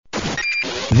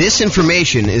This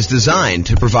information is designed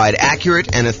to provide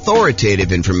accurate and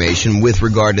authoritative information with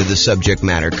regard to the subject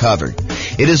matter covered.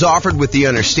 It is offered with the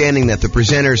understanding that the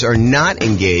presenters are not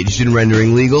engaged in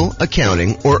rendering legal,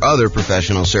 accounting, or other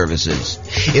professional services.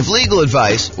 If legal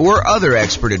advice or other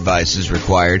expert advice is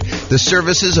required, the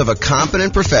services of a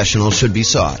competent professional should be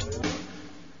sought.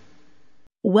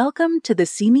 Welcome to the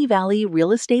Simi Valley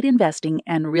Real Estate Investing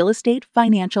and Real Estate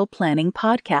Financial Planning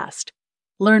Podcast.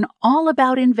 Learn all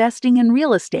about investing in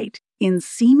real estate in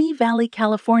Simi Valley,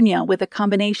 California, with a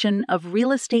combination of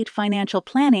real estate financial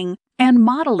planning and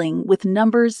modeling with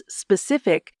numbers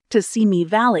specific to Simi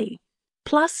Valley,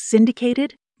 plus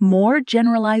syndicated, more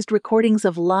generalized recordings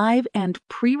of live and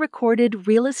pre-recorded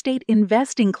real estate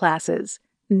investing classes,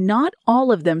 not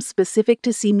all of them specific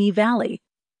to Simi Valley.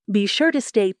 Be sure to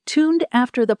stay tuned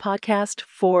after the podcast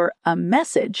for a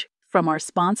message from our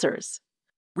sponsors.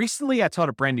 Recently, I taught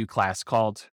a brand new class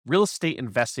called Real Estate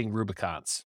Investing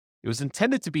Rubicons. It was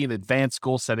intended to be an advanced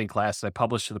goal-setting class that I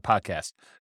published to the podcast.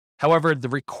 However, the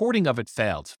recording of it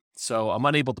failed, so I'm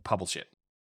unable to publish it.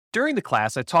 During the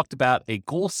class, I talked about a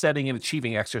goal-setting and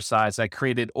achieving exercise I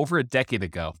created over a decade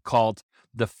ago called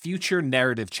the Future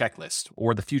Narrative Checklist,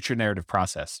 or the Future Narrative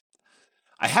Process.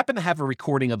 I happen to have a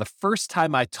recording of the first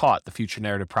time I taught the Future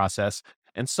Narrative Process,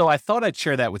 and so I thought I'd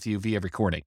share that with you via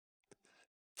recording.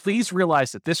 Please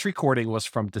realize that this recording was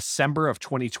from December of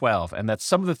 2012 and that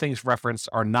some of the things referenced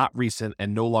are not recent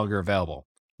and no longer available.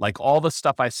 Like all the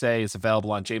stuff I say is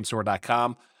available on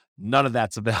jamesorr.com, none of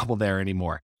that's available there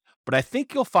anymore. But I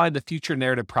think you'll find the future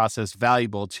narrative process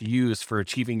valuable to use for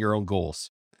achieving your own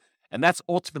goals. And that's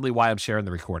ultimately why I'm sharing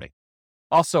the recording.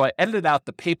 Also, I edited out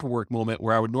the paperwork moment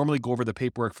where I would normally go over the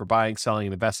paperwork for buying, selling,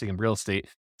 and investing in real estate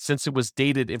since it was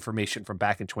dated information from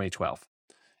back in 2012.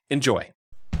 Enjoy.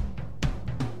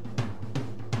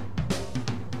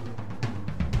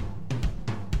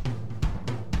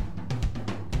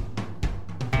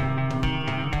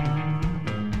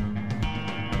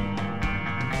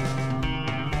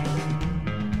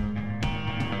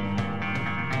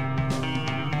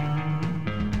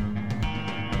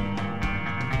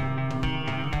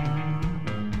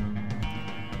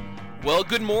 Well,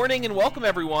 good morning and welcome,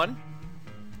 everyone.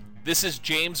 This is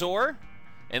James Orr,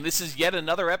 and this is yet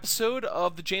another episode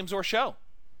of The James Orr Show.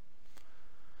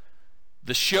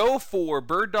 The show for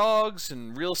bird dogs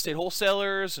and real estate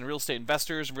wholesalers and real estate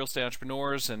investors and real estate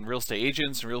entrepreneurs and real estate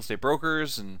agents and real estate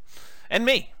brokers and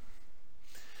me.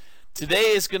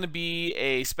 Today is going to be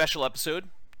a special episode.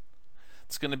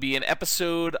 It's going to be an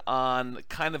episode on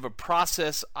kind of a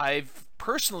process I've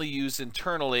personally used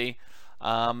internally,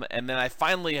 and then I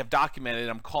finally have documented.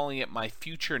 I'm calling it my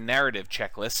future narrative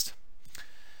checklist.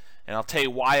 And I'll tell you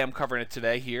why I'm covering it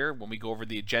today here when we go over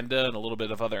the agenda and a little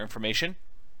bit of other information.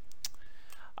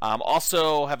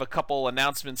 Also have a couple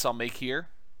announcements I'll make here.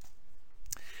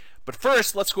 But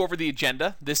first, let's go over the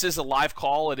agenda. This is a live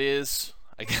call. It is,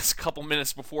 I guess, a couple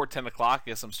minutes before 10 o'clock.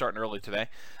 I guess I'm starting early today.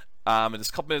 It is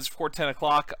a couple minutes before 10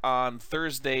 o'clock on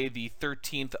Thursday, the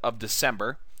 13th of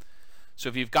December. So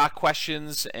if you've got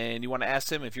questions and you want to ask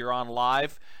them, if you're on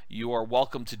live, you are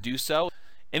welcome to do so.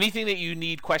 Anything that you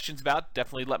need questions about,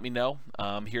 definitely let me know.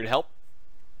 I'm here to help.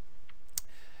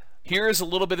 Here is a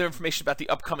little bit of information about the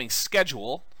upcoming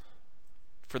schedule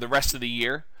for the rest of the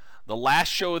year. The last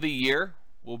show of the year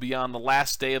will be on the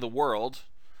last day of the world,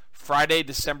 Friday,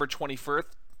 December 21st,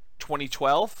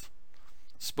 2012.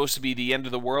 It's supposed to be the end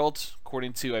of the world,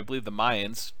 according to, I believe, the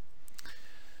Mayans.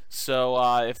 So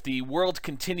if the world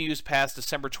continues past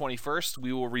December 21st,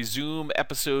 we will resume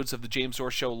episodes of the James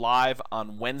Orr Show live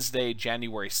on Wednesday,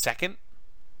 January 2nd.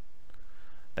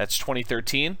 That's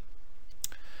 2013.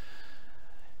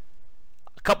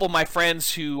 A couple of my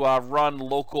friends who run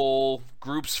local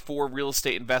groups for real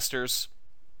estate investors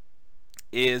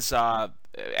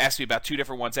asked me about two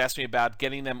different ones. Asked me about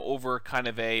getting them over kind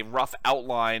of a rough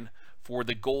outline for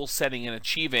the goal setting and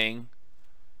achieving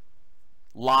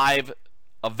live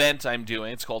event I'm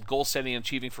doing. It's called Goal Setting and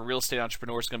Achieving for Real Estate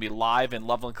Entrepreneurs. It's going to be live in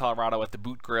Loveland, Colorado at the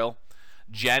Boot Grill,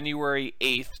 January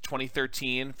 8th,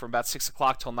 2013, from about 6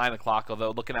 o'clock till 9 o'clock,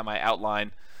 although looking at my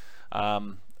outline,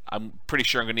 I'm pretty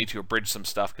sure I'm going to need to abridge some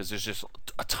stuff because there's just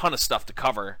a ton of stuff to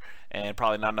cover and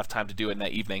probably not enough time to do it in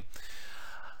that evening.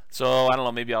 So, I don't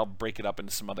know, maybe I'll break it up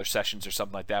into some other sessions or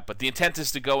something like that. But the intent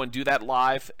is to go and do that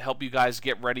live, help you guys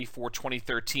get ready for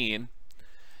 2013.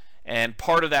 And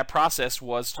part of that process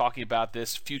was talking about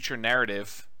this future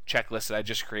narrative checklist that I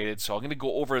just created. So I'm going to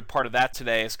go over part of that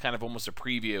today as kind of almost a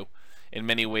preview in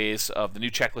many ways of the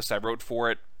new checklist I wrote for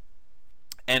it,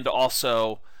 and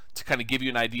also to kind of give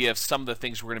you an idea of some of the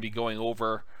things we're going to be going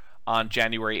over on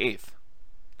January 8th.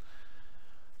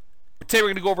 Today we're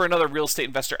going to go over another real estate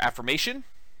investor affirmation.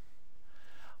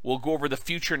 We'll go over the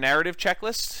future narrative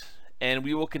checklist, and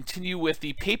we will continue with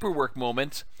the paperwork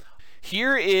moment.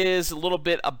 Here is a little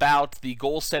bit about the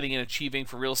goal setting and achieving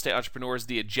for real estate entrepreneurs,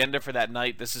 the agenda for that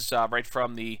night. This is right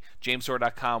from the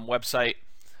jamesor.com website,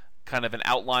 kind of an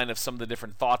outline of some of the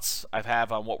different thoughts I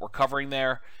have on what we're covering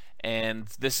there. And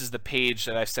this is the page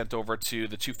that I sent over to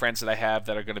the 2 friends that I have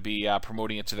that are going to be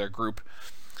promoting it to their group.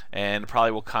 And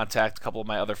probably will contact a couple of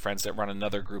my other friends that run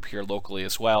another group here locally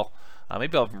as well.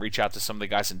 Maybe I'll even reach out to some of the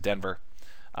guys in Denver.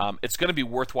 It's going to be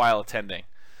worthwhile attending.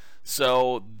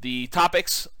 So the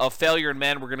topics of failure in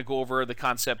men, we're going to go over the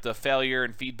concept of failure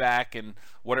and feedback and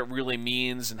what it really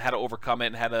means and how to overcome it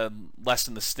and how to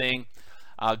lessen the sting.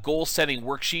 Goal setting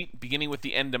worksheet, beginning with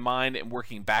the end in mind and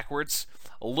working backwards.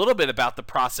 A little bit about the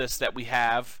process that we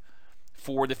have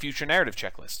for the future narrative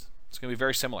checklist. It's going to be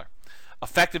very similar.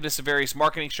 Effectiveness of various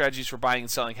marketing strategies for buying and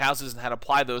selling houses and how to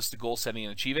apply those to goal setting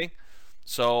and achieving.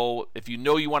 So if you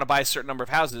know you want to buy a certain number of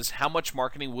houses, how much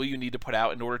marketing will you need to put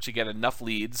out in order to get enough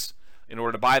leads in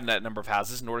order to buy that number of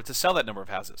houses, in order to sell that number of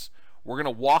houses? We're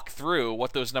going to walk through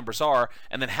what those numbers are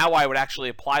and then how I would actually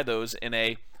apply those in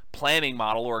a planning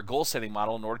model or a goal setting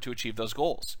model in order to achieve those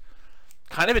goals.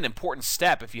 Kind of an important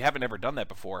step if you haven't ever done that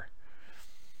before.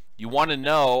 You want to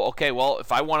know, okay, well,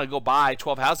 if I want to go buy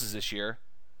 12 houses this year,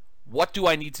 what do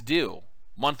I need to do?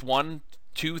 Month 1,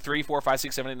 2, 3, 4, 5,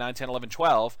 6, 7, 8, 9, 10, 11,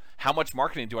 12. How much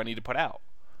marketing do I need to put out?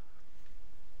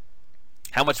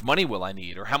 How much money will I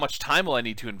need? Or how much time will I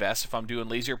need to invest if I'm doing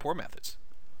lazy or poor methods?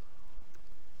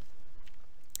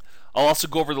 I'll also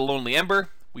go over the Lonely Ember.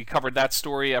 We covered that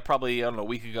story probably, a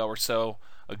week ago or so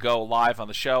ago live on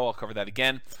the show. I'll cover that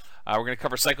again. We're going to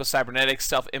cover psycho-cybernetics,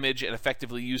 self-image, and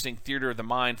effectively using theater of the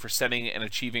mind for setting and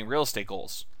achieving real estate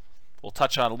goals. We'll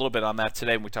touch on a little bit on that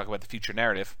today when we talk about the future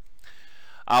narrative.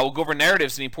 We'll go over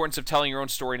narratives and the importance of telling your own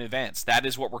story in advance. That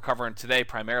is what we're covering today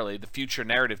primarily. The future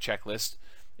narrative checklist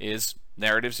is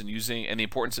narratives and the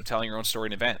importance of telling your own story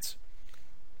in advance.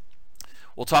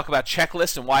 We'll talk about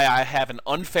checklists and why I have an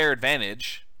unfair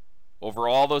advantage over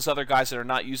all those other guys that are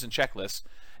not using checklists,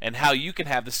 and how you can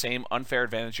have the same unfair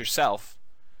advantage yourself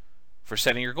for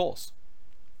setting your goals.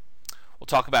 We'll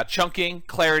talk about chunking,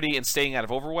 clarity, and staying out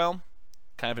of overwhelm.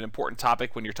 Kind of an important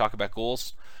topic when you're talking about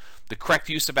goals. The correct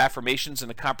use of affirmations and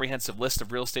a comprehensive list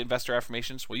of real estate investor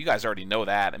affirmations. Well, you guys already know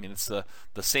that. I mean, it's the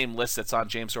same list that's on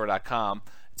jamesor.com.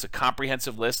 It's a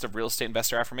comprehensive list of real estate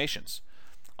investor affirmations.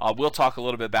 We'll talk a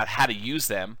little bit about how to use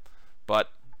them,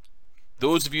 but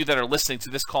those of you that are listening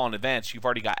to this call in advance, you've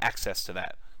already got access to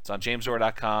that. It's on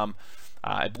jamesor.com.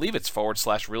 I believe it's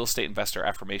 / real estate investor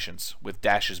affirmations with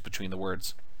dashes between the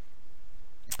words.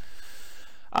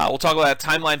 We'll talk about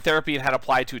timeline therapy and how to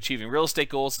apply it to achieving real estate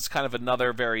goals. It's kind of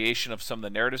another variation of some of the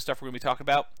narrative stuff we're going to be talking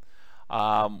about.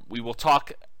 We will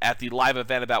talk at the live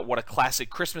event about what a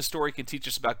classic Christmas story can teach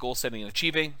us about goal setting and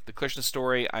achieving. The Christmas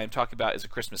story I am talking about is A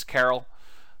Christmas Carol,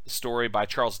 the story by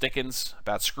Charles Dickens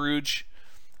about Scrooge.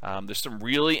 There's some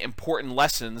really important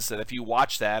lessons that if you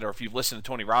watch that, or if you've listened to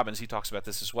Tony Robbins, he talks about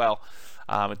this as well.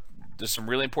 There's some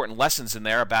really important lessons in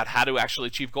there about how to actually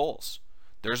achieve goals.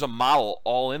 There's a model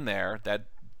all in there that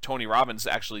Tony Robbins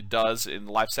actually does in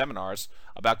live seminars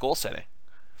about goal setting.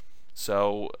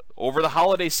 So over the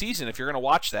holiday season, if you're going to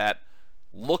watch that,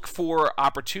 look for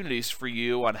opportunities for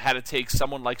you on how to take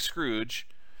someone like Scrooge,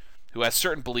 who has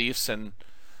certain beliefs and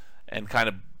kind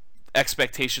of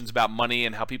expectations about money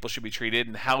and how people should be treated,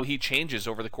 and how he changes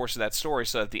over the course of that story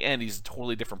so that at the end he's a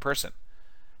totally different person.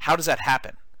 How does that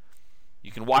happen?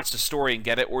 You can watch the story and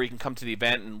get it, or you can come to the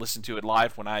event and listen to it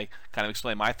live when I kind of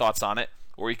explain my thoughts on it,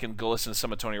 or you can go listen to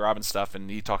some of Tony Robbins' stuff and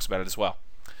he talks about it as well.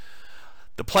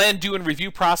 The plan, do, and review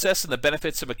process and the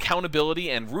benefits of accountability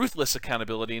and ruthless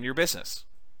accountability in your business.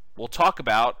 We'll talk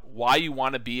about why you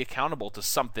want to be accountable to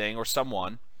something or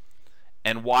someone,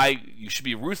 and why you should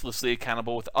be ruthlessly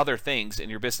accountable with other things in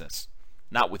your business.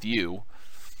 Not with you.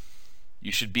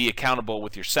 You should be accountable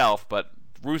with yourself, but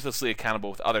ruthlessly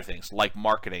accountable with other things, like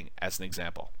marketing, as an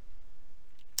example.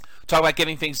 Talk about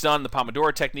getting things done, the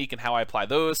Pomodoro technique, and how I apply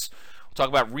those. We'll talk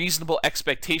about reasonable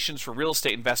expectations for real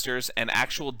estate investors and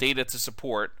actual data to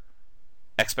support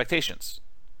expectations.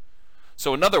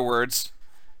 So in other words,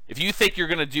 if you think you're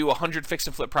going to do 100 fix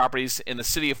and flip properties in the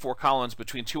city of Fort Collins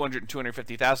between 200 and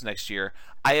 250,000 next year,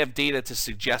 I have data to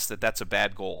suggest that that's a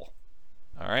bad goal.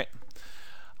 All right.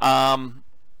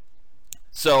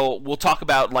 So we'll talk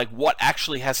about like what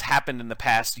actually has happened in the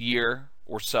past year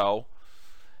or so,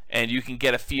 and you can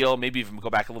get a feel, maybe even go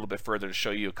back a little bit further to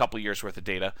show you a couple years worth of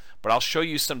data. But I'll show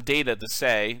you some data to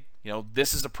say,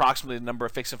 this is approximately the number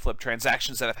of fix and flip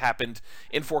transactions that have happened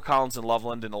in Fort Collins and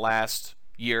Loveland in the last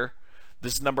year.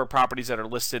 this number of properties that are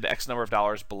listed X number of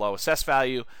dollars below assessed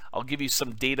value. I'll give you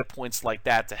some data points like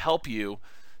that to help you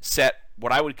set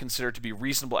what I would consider to be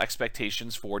reasonable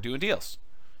expectations for doing deals.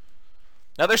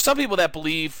 Now, there's some people that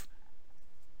believe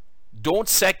don't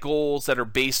set goals that are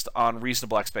based on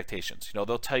reasonable expectations.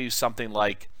 They'll tell you something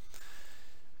like,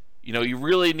 you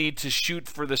really need to shoot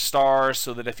for the stars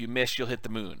so that if you miss, you'll hit the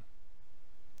moon.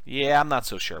 Yeah, I'm not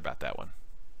so sure about that one.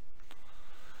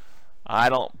 I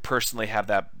don't personally have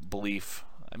that belief.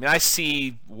 I mean, I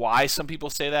see why some people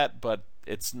say that, but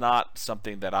it's not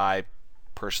something that I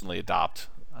personally adopt.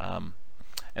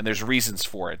 And there's reasons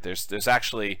for it. There's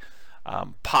actually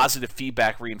positive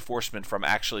feedback reinforcement from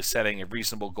actually setting a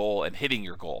reasonable goal and hitting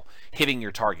your goal, hitting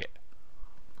your target.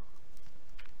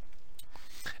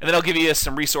 And then I'll give you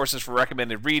some resources for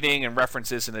recommended reading and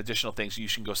references and additional things you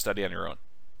should go study on your own.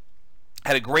 I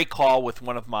had a great call with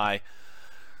one of my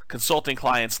consulting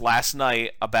clients last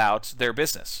night about their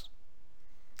business.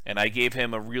 And I gave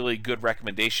him a really good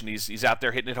recommendation. He's out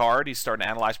there hitting it hard. He's starting to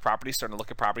analyze properties, starting to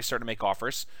look at properties, starting to make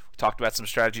offers. We talked about some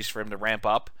strategies for him to ramp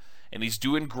up, and he's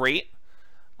doing great.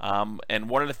 And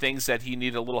one of the things that he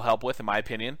needed a little help with, in my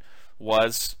opinion,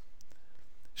 was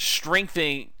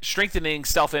strengthening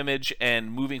self-image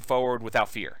and moving forward without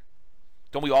fear.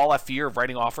 Don't we all have fear of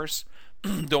writing offers?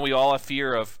 Don't we all have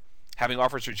fear of having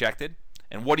offers rejected?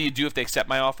 And what do you do if they accept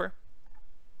my offer?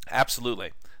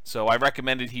 Absolutely. So I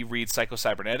recommended he read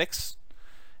Psycho-Cybernetics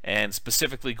and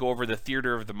specifically go over the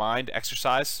theater of the mind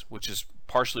exercise, which is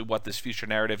partially what this future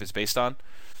narrative is based on.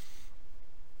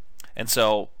 And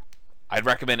so I'd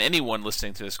recommend anyone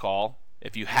listening to this call,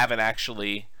 if you haven't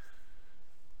actually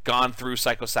gone through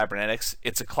Psycho-Cybernetics,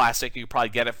 it's a classic. You could probably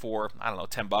get it for,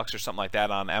 $10 or something like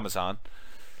that on Amazon.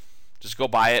 Just go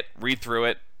buy it, read through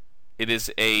it. It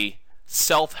is a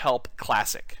self-help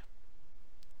classic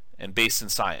and based in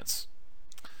science.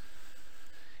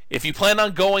 If you plan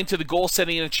on going to the goal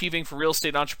setting and achieving for real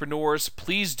estate entrepreneurs,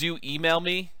 please do email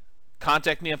me,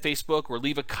 contact me on Facebook, or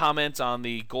leave a comment on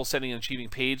the goal setting and achieving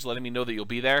page letting me know that you'll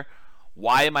be there.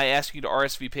 Why am I asking you to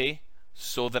RSVP?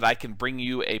 So that I can bring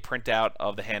you a printout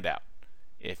of the handout.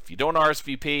 If you don't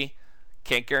RSVP,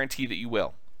 can't guarantee that you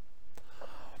will.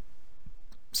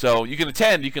 So you can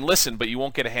attend, you can listen, but you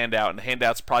won't get a handout, and the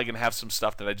handout's probably going to have some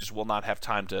stuff that I just will not have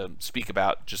time to speak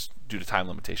about just due to time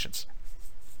limitations.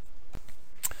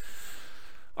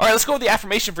 All right, let's go with the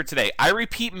affirmation for today. I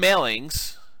repeat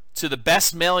mailings to the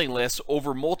best mailing list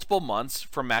over multiple months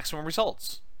for maximum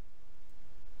results.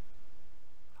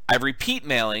 I repeat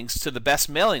mailings to the best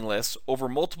mailing lists over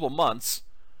multiple months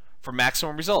for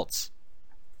maximum results.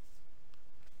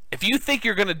 If you think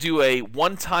you're going to do a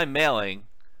one-time mailing,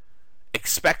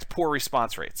 expect poor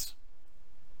response rates.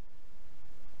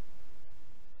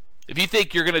 If you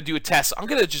think you're going to do a test, I'm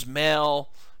going to just mail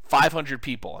 500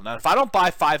 people. And if I don't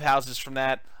buy 5 houses from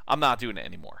that, I'm not doing it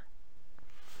anymore.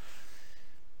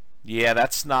 Yeah,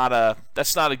 that's not a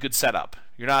good setup.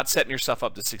 You're not setting yourself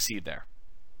up to succeed there.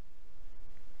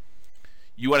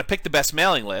 You want to pick the best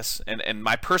mailing lists, and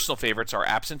my personal favorites are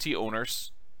absentee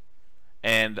owners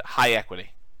and high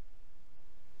equity.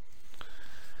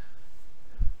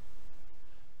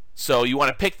 So you want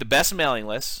to pick the best mailing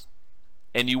lists,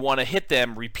 and you want to hit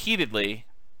them repeatedly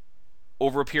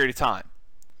over a period of time.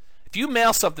 If you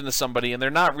mail something to somebody and they're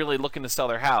not really looking to sell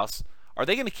their house, are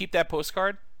they going to keep that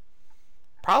postcard?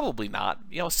 Probably not.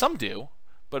 Some do,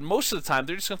 but most of the time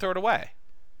they're just going to throw it away.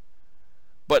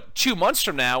 But 2 months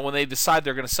from now, when they decide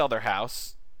they're going to sell their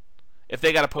house, if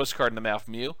they got a postcard in the mail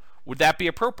from you, would that be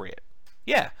appropriate?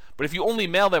 Yeah, but if you only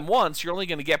mail them once, you're only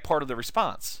going to get part of the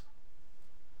response.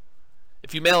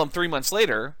 If you mail them 3 months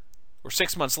later, or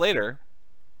 6 months later,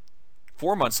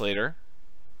 4 months later,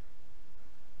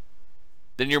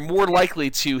 then you're more likely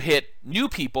to hit new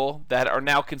people that are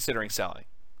now considering selling.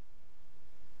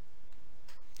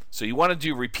 So you want to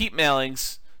do repeat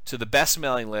mailings to the best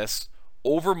mailing list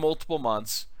over multiple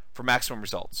months for maximum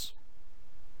results.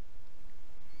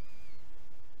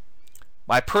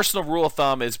 My personal rule of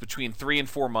thumb is between 3 and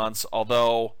 4 months,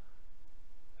 although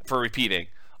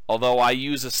I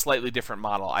use a slightly different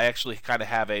model. I actually kind of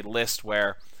have a list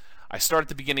where I start at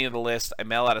the beginning of the list, I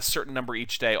mail out a certain number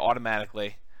each day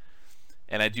automatically,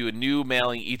 and I do a new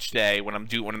mailing each day when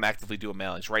I'm actively doing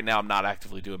mailings. Right now I'm not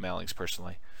actively doing mailings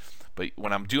personally, but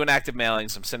when I'm doing active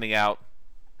mailings, I'm sending out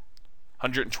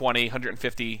 120,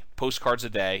 150 postcards a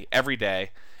day, every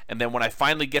day. And then when I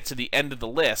finally get to the end of the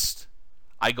list,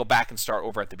 I go back and start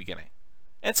over at the beginning.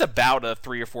 And it's about a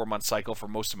 3 or 4 month cycle for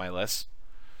most of my lists.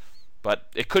 But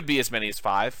it could be as many as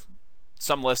 5.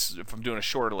 Some lists, if I'm doing a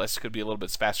shorter list, could be a little bit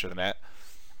faster than that.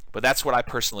 But that's what I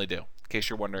personally do. In case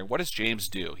you're wondering, what does James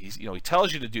do? He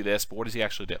tells you to do this, but what does he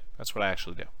actually do? That's what I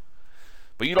actually do.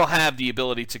 But you don't have the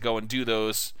ability to go and do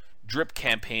those drip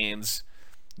campaigns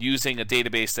using a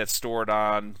database that's stored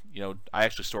on, I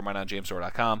actually store mine on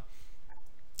jamesdora.com.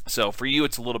 So for you,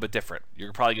 it's a little bit different.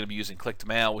 You're probably going to be using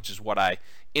click-to-mail, which is what I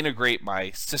integrate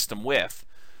my system with,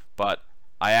 but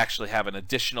I actually have an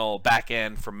additional back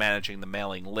end for managing the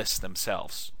mailing lists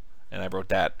themselves. And I wrote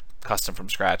that custom from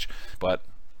scratch, but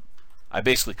I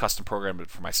basically custom programmed it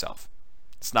for myself.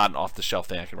 It's not an off-the-shelf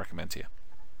thing I can recommend to you.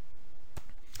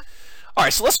 All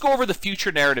right, so let's go over the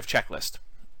future narrative checklist.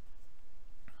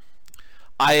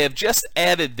 I have just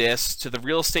added this to the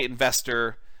real estate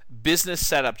investor business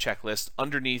setup checklist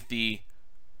underneath the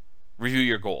review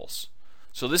your goals.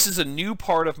 So this is a new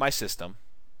part of my system,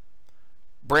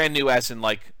 brand new as in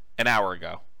like an hour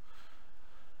ago.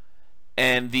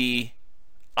 And the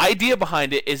idea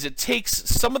behind it is it takes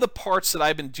some of the parts that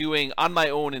I've been doing on my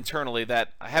own internally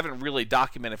that I haven't really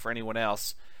documented for anyone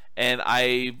else, and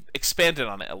I expanded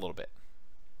on it a little bit.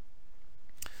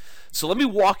 So let me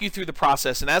walk you through the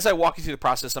process, and as I walk you through the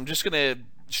process, I'm just going to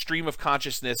stream of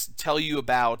consciousness tell you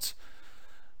about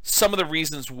some of the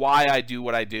reasons why I do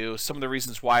what I do, some of the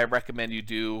reasons why I recommend you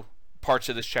do parts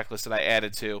of this checklist that I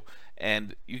added to,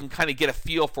 and you can kind of get a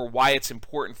feel for why it's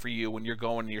important for you when you're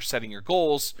going and you're setting your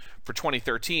goals for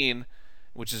 2013,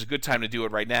 which is a good time to do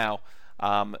it right now,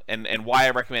 and why I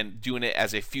recommend doing it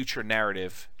as a future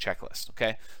narrative checklist.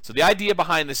 Okay, so the idea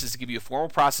behind this is to give you a formal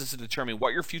process to determine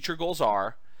what your future goals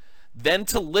are, then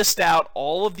to list out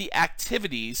all of the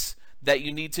activities that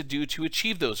you need to do to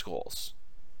achieve those goals.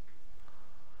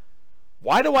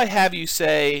 Why do I have you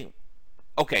say,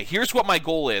 okay, here's what my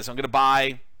goal is. I'm going to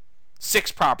buy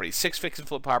 6 properties, 6 fix and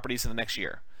flip properties in the next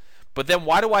year. But then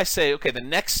why do I say, okay, the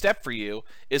next step for you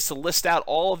is to list out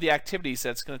all of the activities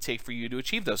that it's going to take for you to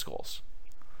achieve those goals?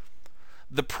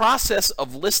 The process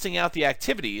of listing out the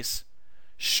activities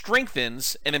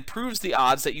strengthens and improves the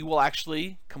odds that you will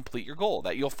actually complete your goal,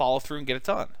 that you'll follow through and get it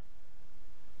done.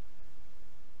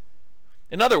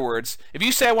 In other words, if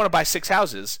you say I want to buy 6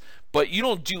 houses, but you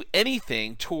don't do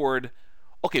anything toward,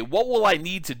 okay, what will I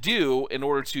need to do in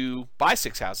order to buy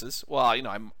 6 houses? Well,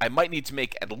 I might need to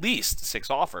make at least 6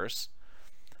 offers.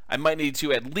 I might need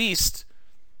to at least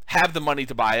have the money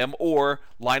to buy them or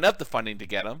line up the funding to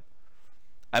get them.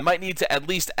 I might need to at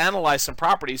least analyze some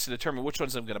properties to determine which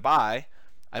ones I'm going to buy.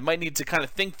 I might need to kind of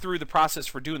think through the process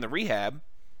for doing the rehab.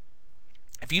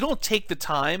 If you don't take the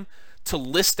time to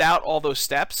list out all those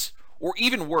steps, or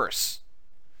even worse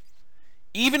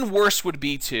would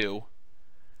be to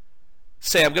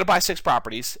say, I'm going to buy 6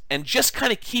 properties, and just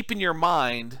kind of keep in your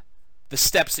mind the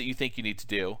steps that you think you need to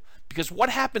do. Because what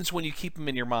happens when you keep them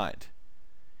in your mind?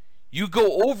 You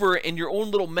go over in your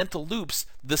own little mental loops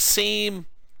the same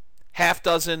half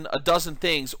dozen, a dozen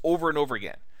things over and over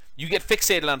again. You get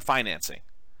fixated on financing.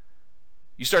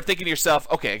 You start thinking to yourself,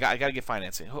 okay, I got to get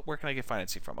financing. Where can I get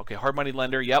financing from? Okay, hard money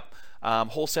lender, yep.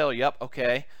 Wholesaler, yep,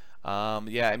 okay.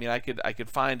 I could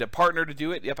find a partner to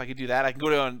do it. Yep, I could do that. I can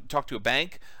go and talk to a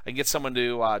bank. I can get someone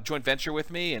to joint venture with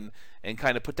me and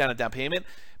kind of put down a down payment.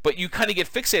 But you kind of get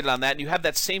fixated on that, and you have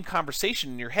that same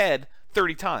conversation in your head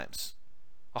 30 times,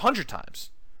 100 times,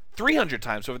 300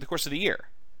 times over the course of the year.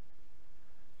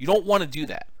 You don't want to do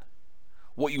that.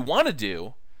 What you want to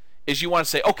do is you want to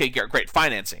say, okay, great,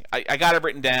 financing. I got it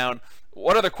written down.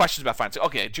 What other questions about financing?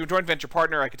 Okay, joint venture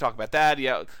partner, I could talk about that.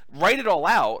 Yeah, write it all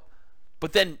out.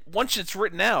 But then once it's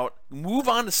written out, move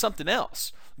on to something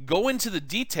else. Go into the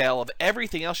detail of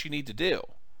everything else you need to do.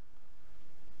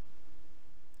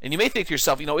 And you may think to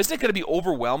yourself, isn't it going to be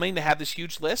overwhelming to have this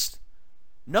huge list?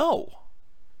 No.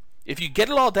 If you get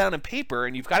it all down in paper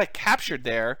and you've got it captured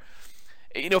there,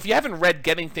 if you haven't read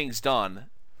Getting Things Done,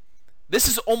 this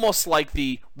is almost like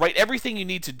the write everything you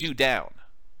need to do down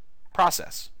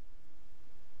process.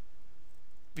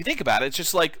 If you think about it, it's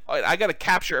just like, I got to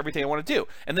capture everything I want to do.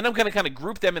 And then I'm going to kind of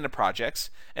group them into projects,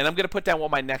 and I'm going to put down what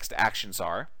my next actions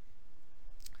are.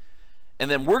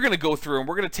 And then we're going to go through, and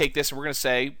we're going to take this, and we're going to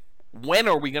say, when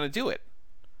are we going to do it?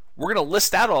 We're going to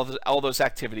list out all those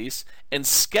activities and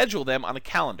schedule them on a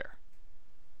calendar.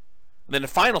 And then the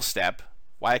final step,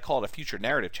 why I call it a future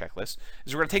narrative checklist,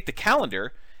 is we're going to take the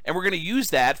calendar, and we're going to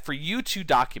use that for you to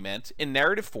document in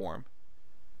narrative form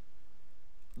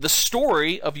the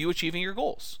story of you achieving your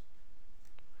goals.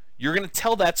 You're going to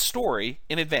tell that story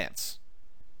in advance.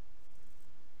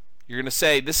 You're going to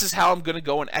say, this is how I'm going to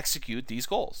go and execute these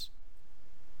goals.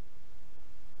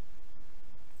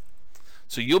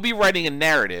 So you'll be writing a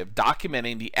narrative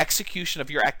documenting the execution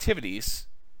of your activities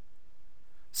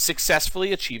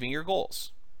successfully achieving your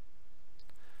goals.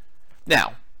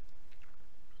 Now,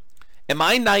 am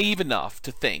I naive enough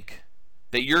to think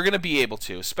that you're going to be able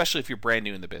to, especially if you're brand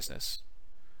new in the business,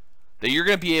 that you're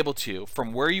going to be able to,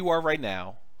 from where you are right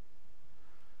now,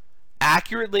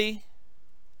 accurately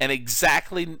and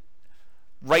exactly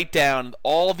write down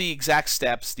all the exact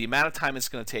steps, the amount of time it's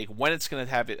going to take, when it's going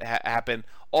to have it happen,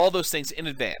 all those things in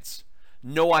advance.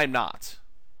 No, I'm not.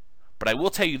 But I will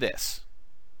tell you this.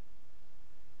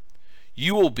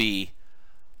 You will be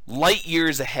light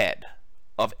years ahead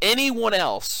of anyone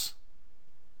else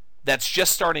that's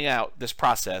just starting out this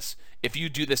process if you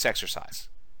do this exercise.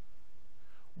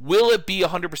 Will it be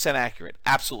 100% accurate?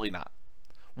 Absolutely not.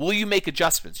 Will you make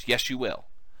adjustments? Yes, you will.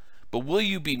 But will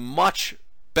you be much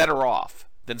better off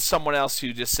than someone else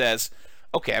who just says,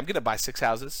 okay, I'm going to buy 6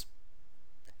 houses,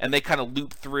 and they kind of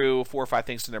loop through 4 or 5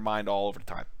 things in their mind all over the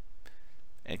time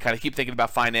and kind of keep thinking about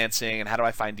financing and how do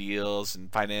I find deals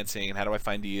and financing and how do I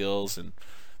find deals and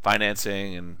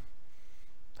financing and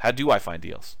how do I find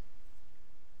deals?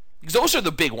 Because those are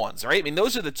the big ones, right? I mean,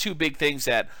 those are the 2 big things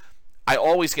that I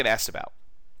always get asked about.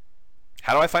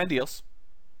 How do I find deals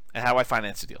and how do I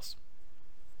finance the deals?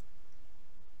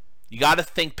 You got to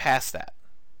think past that.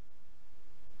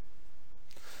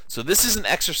 So this is an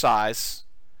exercise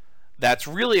that's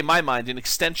really, in my mind, an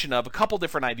extension of a couple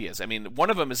different ideas. I mean, one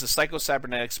of them is the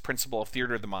psycho-cybernetics principle of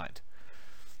theater of the mind.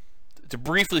 To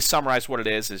briefly summarize what it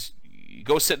is you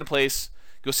go sit in a place,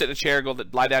 go sit in a chair, go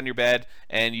lie down in your bed,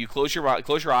 and you close your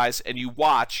eyes, and you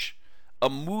watch a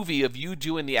movie of you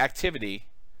doing the activity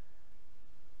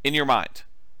in your mind.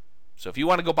 So if you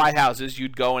want to go buy houses,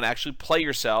 you'd go and actually play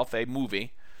yourself a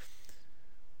movie,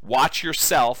 watch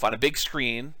yourself on a big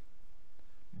screen,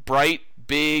 bright,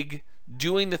 big,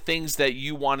 doing the things that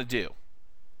you want to do.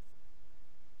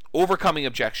 Overcoming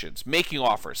objections, making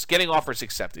offers, getting offers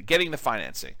accepted, getting the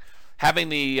financing, having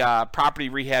the property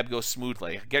rehab go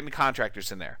smoothly, getting the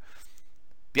contractors in there.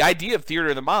 The idea of theater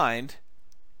of the mind,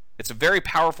 it's a very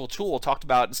powerful tool talked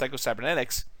about in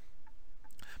psycho-cybernetics,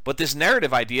 but this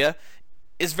narrative idea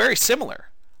is very similar.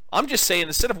 I'm just saying,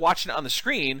 instead of watching it on the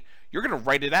screen, you're going to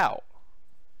write it out.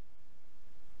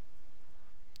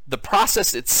 The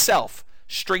process itself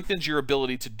strengthens your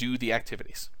ability to do the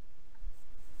activities.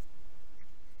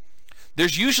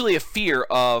 There's usually a fear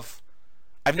of,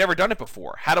 I've never done it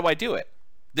before. How do I do it?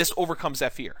 This overcomes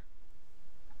that fear.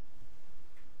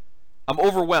 I'm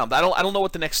overwhelmed. I don't know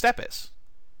what the next step is.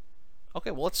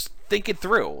 Okay, well, let's think it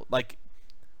through. Like,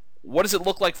 what does it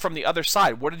look like from the other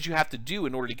side? What did you have to do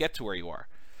in order to get to where you are?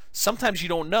 Sometimes you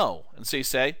don't know. And so you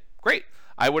say, great,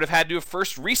 I would have had to have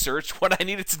first researched what I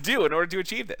needed to do in order to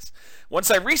achieve this. Once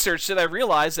I researched it, I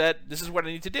realized that this is what I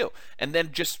need to do. And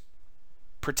then just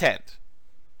pretend.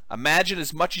 Imagine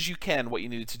as much as you can what you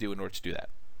needed to do in order to do that.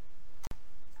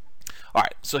 All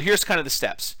right, so here's kind of the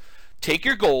steps. Take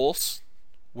your goals,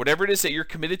 whatever it is that you're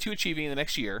committed to achieving in the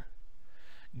next year,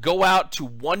 go out to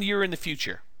 1 year in the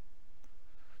future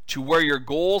to where your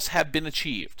goals have been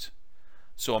achieved.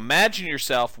 So imagine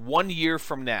yourself 1 year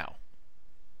from now.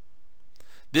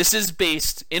 This is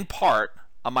based in part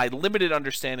on my limited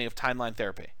understanding of timeline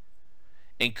therapy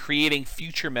and creating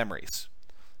future memories.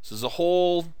 So there's a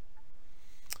whole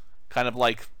kind of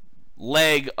like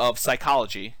leg of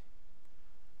psychology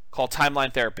called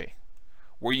timeline therapy,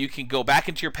 where you can go back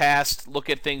into your past, look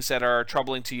at things that are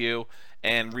troubling to you,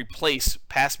 and replace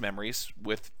past memories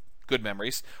with good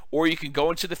memories, or you can go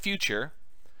into the future,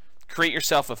 create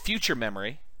yourself a future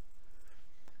memory,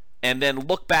 and then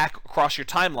look back across your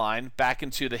timeline, back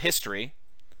into the history,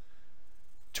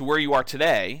 to where you are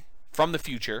today, from the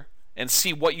future, and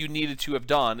see what you needed to have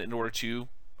done in order to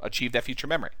achieve that future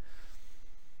memory.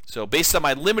 So based on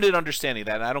my limited understanding of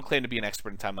that, and I don't claim to be an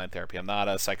expert in timeline therapy, I'm not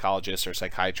a psychologist or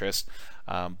psychiatrist,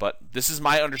 but this is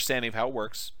my understanding of how it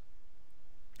works,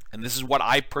 and this is what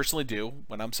I personally do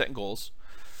when I'm setting goals,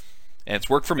 and it's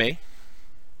worked for me,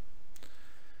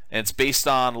 and it's based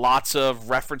on lots of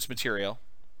reference material,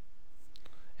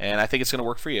 and I think it's going to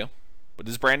work for you, but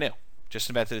this is brand new, just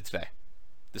invented it today,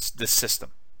 this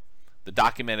system, the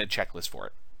documented checklist for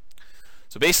it.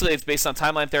 So basically it's based on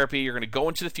timeline therapy. You're going to go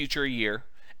into the future a year,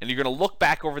 and you're going to look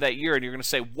back over that year, and you're going to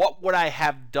say, what would I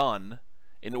have done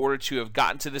in order to have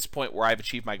gotten to this point where I've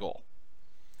achieved my goal?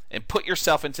 And put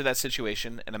yourself into that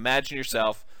situation and imagine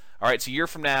yourself, all right, it's a year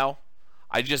from now,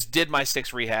 I just did my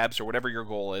 6 rehabs or whatever your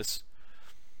goal is.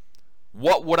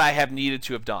 What would I have needed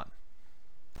to have done?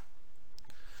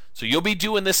 So you'll be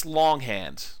doing this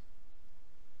longhand,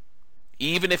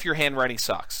 even if your handwriting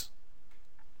sucks.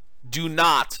 Do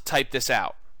not type this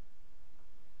out.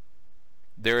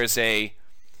 There is a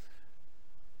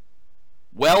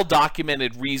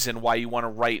well-documented reason why you want to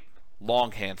write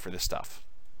longhand for this stuff.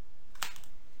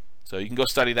 So you can go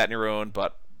study that on your own,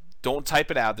 but don't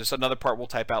type it out. There's another part we'll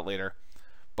type out later.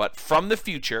 But from the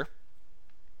future,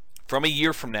 from a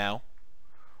year from now,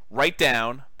 write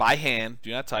down by hand,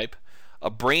 do not type, a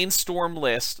brainstorm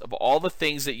list of all the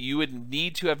things that you would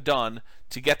need to have done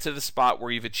to get to the spot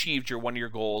where you've achieved one of your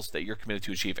goals that you're committed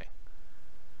to achieving.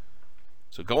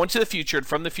 So go into the future, and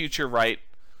from the future, write,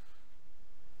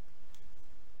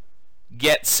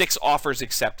 get 6 offers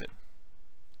accepted.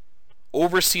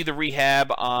 Oversee the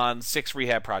rehab on 6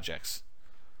 rehab projects.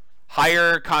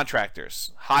 Hire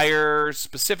contractors. Hire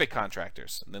specific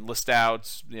contractors. And then list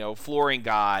out, flooring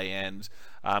guy and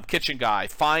kitchen guy.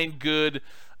 Find good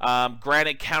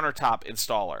granite countertop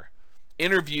installer.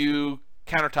 Interview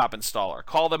countertop installer.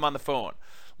 Call them on the phone.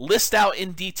 List out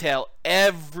in detail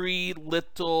every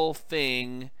little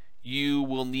thing you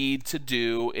will need to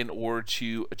do in order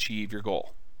to achieve your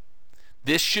goal.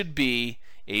 This should be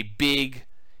a big,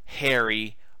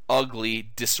 hairy, ugly,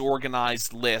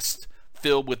 disorganized list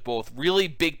filled with both really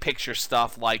big picture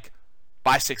stuff like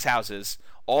buy 6 houses,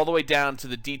 all the way down to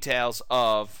the details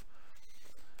of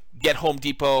get Home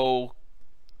Depot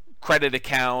credit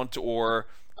account, or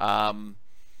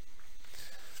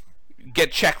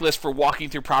get checklist for walking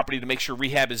through property to make sure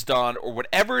rehab is done, or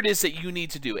whatever it is that you need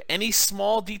to do. Any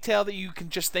small detail that you can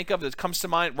just think of that comes to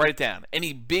mind, write it down.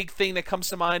 Any big thing that comes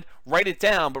to mind, write it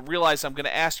down, but realize I'm going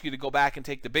to ask you to go back and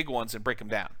take the big ones and break them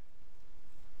down.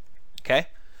 Okay?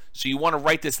 So you want to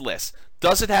write this list.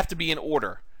 Does it have to be in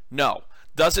order? No.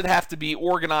 Does it have to be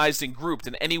organized and grouped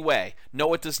in any way?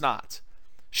 No, it does not.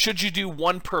 Should you do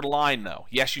 1 per line, though?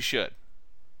 Yes, you should.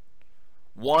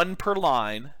 1 per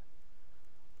line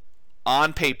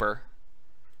on paper.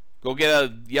 Go get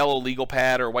a yellow legal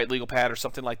pad or a white legal pad or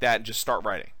something like that and just start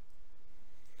writing.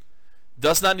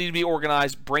 Does not need to be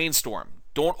organized. Brainstorm.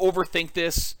 Don't overthink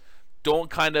this. Don't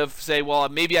kind of say, well,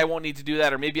 maybe I won't need to do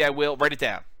that, or maybe I will. Write it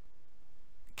down.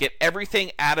 Get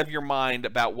everything out of your mind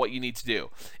about what you need to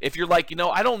do. If you're like,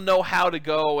 I don't know how to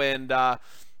go and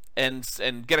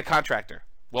get a contractor.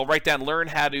 Well, write down, learn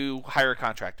how to hire a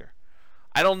contractor.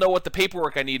 I don't know what the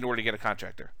paperwork I need in order to get a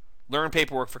contractor. Learn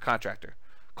paperwork for contractor.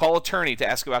 Call attorney to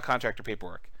ask about contractor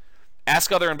paperwork.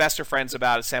 Ask other investor friends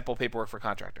about a sample paperwork for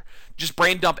contractor. Just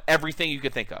brain dump everything you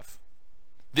can think of.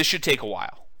 This should take a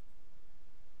while.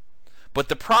 But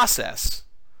the process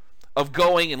of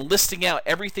going and listing out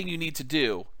everything you need to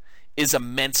do is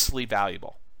immensely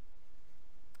valuable.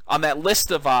 On that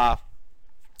list of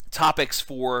topics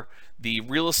for the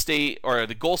real estate, or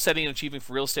the goal setting and achieving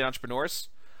for real estate entrepreneurs,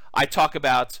 I talk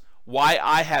about why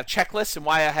I have checklists and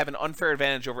why I have an unfair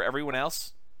advantage over everyone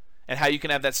else, and how you can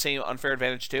have that same unfair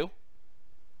advantage too.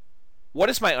 What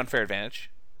is my unfair advantage?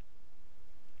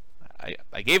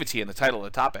 I gave it to you in the title of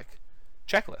the topic.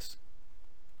 Checklist.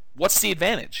 What's the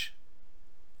advantage?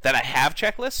 That I have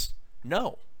checklists?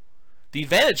 No. The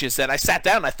advantage is that I sat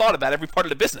down and I thought about every part of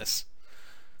the business.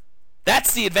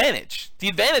 That's the advantage. The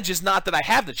advantage is not that I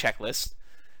have the checklist.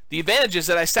 The advantage is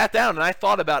that I sat down and I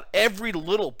thought about every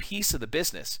little piece of the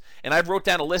business. And I wrote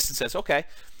down a list that says, okay,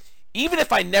 even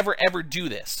if I never ever do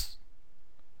this,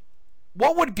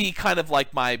 what would be kind of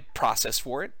like my process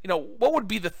for it? What would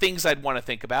be the things I'd want to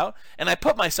think about? And I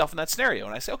put myself in that scenario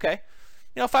and I say, okay,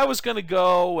 if I was going to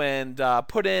go and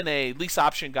put in a lease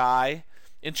option guy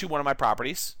into one of my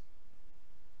properties,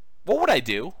 what would I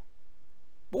do?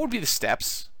 What would be the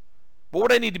steps? What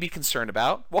would I need to be concerned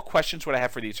about? What questions would I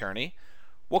have for the attorney?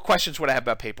 What questions would I have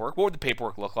about paperwork? What would the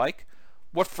paperwork look like?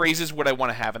 What phrases would I want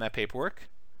to have in that paperwork?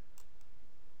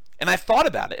 And I've thought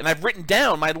about it, and I've written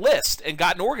down my list and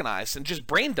gotten organized and just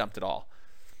brain dumped it all.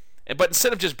 But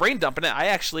instead of just brain dumping it, I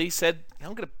actually said,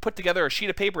 I'm going to put together a sheet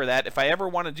of paper that if I ever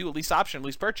want to do a lease option,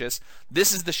 lease purchase,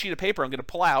 this is the sheet of paper I'm going to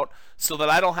pull out so that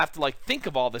I don't have to think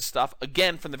of all this stuff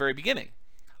again from the very beginning.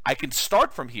 I can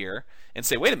start from here and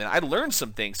say, wait a minute, I learned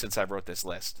some things since I wrote this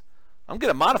list. I'm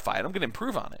going to modify it. I'm going to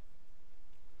improve on it.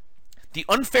 The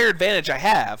unfair advantage I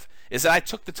have is that I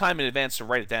took the time in advance to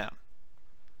write it down.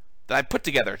 That I put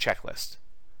together a checklist.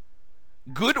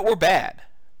 Good or bad.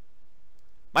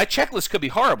 My checklist could be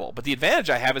horrible, but the advantage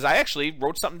I have is I actually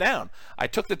wrote something down. I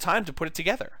took the time to put it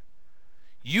together.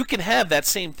 You can have that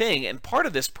same thing, and part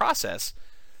of this process,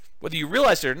 whether you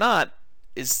realize it or not,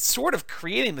 is sort of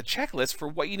creating the checklist for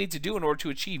what you need to do in order to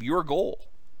achieve your goal.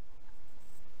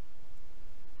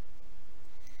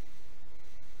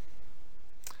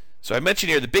 So I mentioned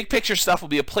here, the big picture stuff will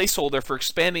be a placeholder for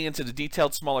expanding into the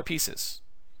detailed smaller pieces.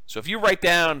 So if you write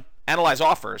down analyze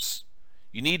offers,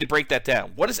 you need to break that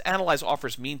down. What does analyze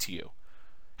offers mean to you?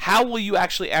 How will you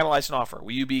actually analyze an offer?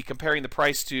 Will you be comparing the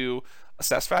price to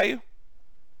assessed value?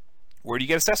 Where do you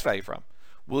get assessed value from?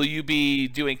 Will you be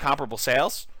doing comparable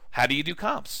sales? How do you do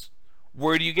comps?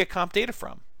 Where do you get comp data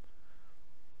from?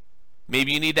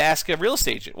 Maybe you need to ask a real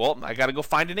estate agent. Well, I got to go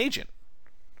find an agent.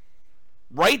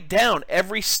 Write down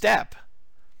every step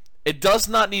It does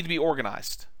not need to be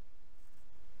organized.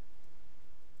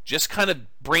 Just kind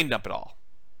of brain dump it all.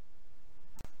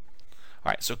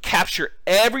 All right, so capture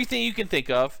everything you can think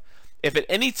of. If at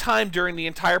any time during the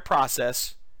entire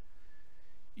process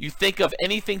you think of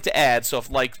anything to add, so if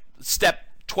like step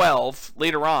 12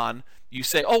 later on, you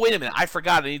say, oh, wait a minute, I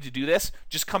forgot I need to do this,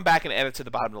 just come back and add it to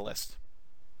the bottom of the list.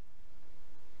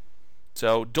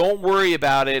 So don't worry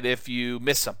about it if you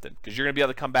miss something, because you're going to be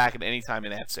able to come back at any time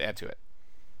and add to it.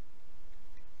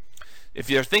 If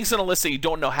there are things on a list that you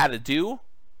don't know how to do,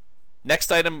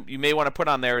 next item you may want to put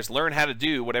on there is learn how to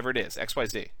do whatever it is,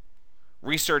 XYZ.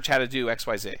 Research how to do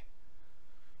XYZ.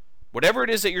 Whatever it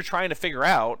is that you're trying to figure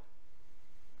out,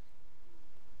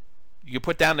 you can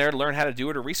put down there, learn how to do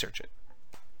it or research it.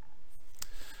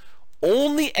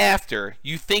 Only after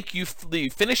you think you've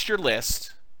finished your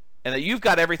list and that you've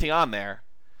got everything on there,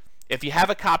 if you have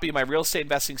a copy of my Real Estate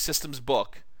Investing Systems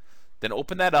book, then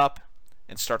open that up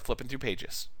and start flipping through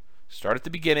pages. Start at the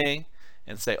beginning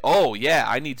and say, oh, yeah,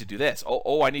 I need to do this.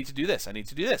 Oh, I need to do this. I need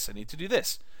to do this. I need to do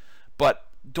this. But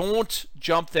don't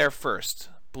jump there first.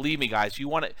 Believe me, guys, you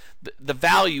want it. The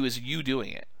value is you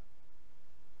doing it.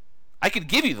 I could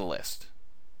give you the list.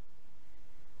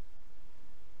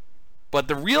 But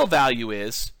the real value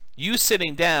is you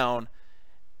sitting down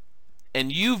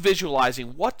and you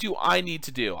visualizing, what do I need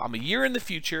to do? I'm a year in the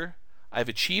future. I've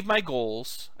achieved my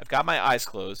goals. I've got my eyes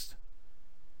closed.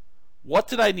 What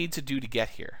did I need to do to get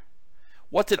here?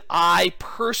 What did I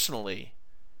personally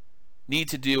need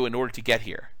to do in order to get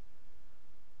here?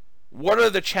 What are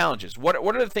the challenges? What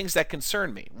are the things that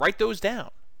concern me? Write those down.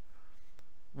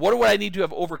 What do I need to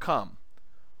have overcome?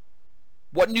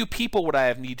 What new people would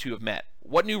I need to have met?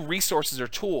 What new resources or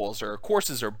tools or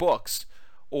courses or books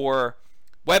or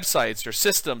websites or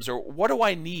systems, or what do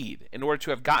I need in order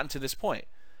to have gotten to this point?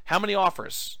 How many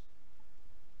offers?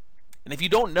 And if you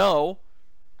don't know,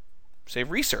 say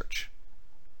research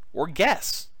or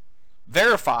guess.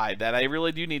 Verify that I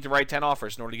really do need to write 10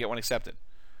 offers in order to get one accepted.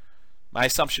 My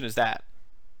assumption is that.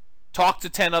 Talk to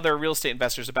 10 other real estate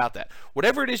investors about that.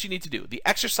 Whatever it is you need to do, the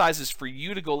exercise is for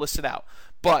you to go list it out.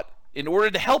 But in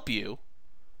order to help you,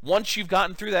 once you've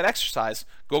gotten through that exercise,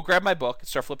 go grab my book and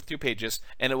start flipping through pages,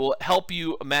 and it will help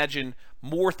you imagine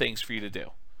more things for you to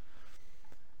do.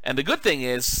 And the good thing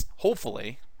is,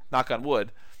 hopefully, knock on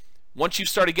wood, once you've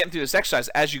started getting through this exercise,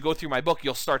 as you go through my book,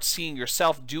 you'll start seeing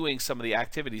yourself doing some of the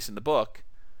activities in the book,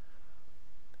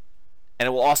 and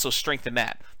it will also strengthen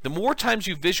that. The more times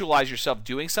you visualize yourself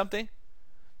doing something,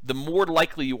 the more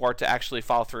likely you are to actually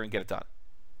follow through and get it done.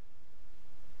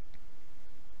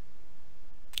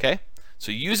 Okay?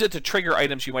 So use it to trigger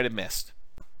items you might have missed.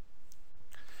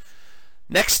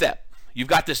 Next step, you've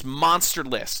got this monster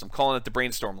list. I'm calling it the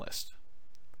brainstorm list.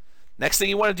 Next thing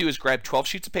you want to do is grab 12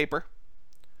 sheets of paper,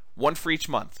 one for each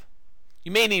month.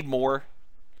 You may need more,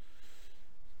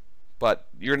 but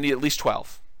you're going to need at least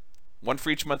 12. One for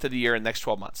each month of the year in the next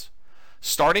 12 months.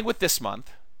 Starting with this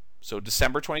month, so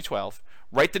December 2012,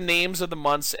 write the names of the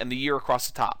months and the year across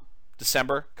the top.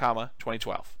 December,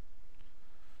 2012.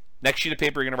 Next sheet of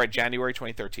paper, you're going to write January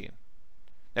 2013.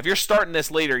 Now, if you're starting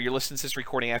this later, you're listening to this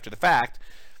recording after the fact,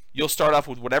 you'll start off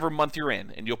with whatever month you're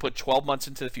in, and you'll put 12 months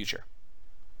into the future.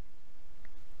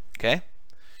 Okay?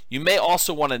 You may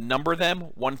also want to number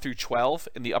them 1 through 12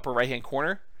 in the upper right-hand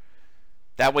corner.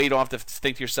 That way you don't have to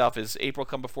think to yourself, is April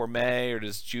come before May, or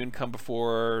does June come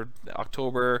before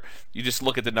October? You just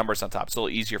look at the numbers on top. It's a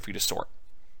little easier for you to sort.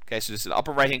 Okay, so this is the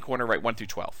upper right-hand corner, write 1 through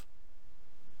 12.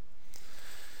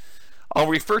 I'll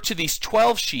refer to these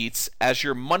 12 sheets as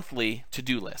your monthly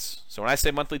to-do list. So when I say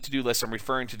monthly to-do list, I'm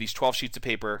referring to these 12 sheets of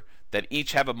paper that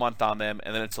each have a month on them,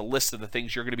 and then it's a list of the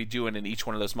things you're going to be doing in each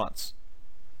one of those months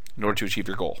in order to achieve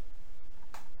your goal.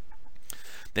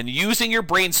 Then using your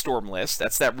brainstorm list,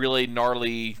 that's that really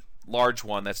gnarly large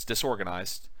one that's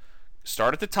disorganized,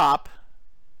 start at the top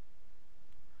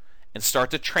and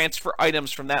start to transfer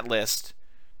items from that list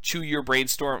to your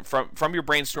brainstorm, from your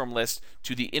brainstorm list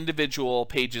to the individual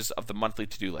pages of the monthly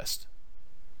to-do list.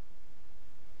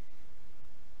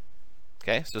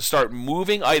 Okay, so start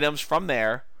moving items from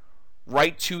there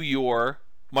right to your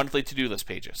monthly to-do list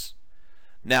pages.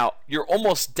 Now, you're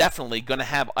almost definitely going to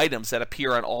have items that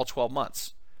appear on all 12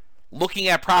 months. Looking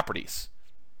at properties,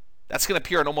 that's going to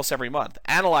appear in almost every month.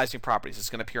 Analyzing properties is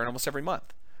going to appear in almost every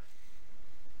month.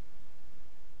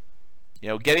 You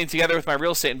know, getting together with my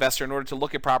real estate investor in order to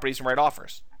look at properties and write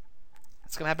offers.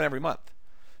 That's going to happen every month.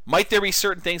 Might there be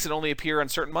certain things that only appear on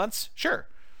certain months? Sure.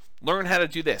 Learn how to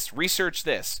do this. Research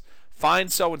this.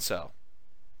 Find so-and-so.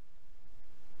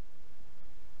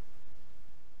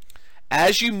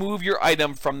 As you move your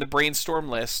item from the brainstorm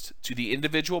list to the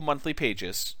individual monthly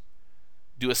pages,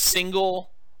 do a single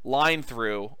line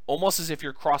through, almost as if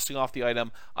you're crossing off the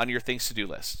item on your things to do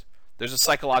list. There's a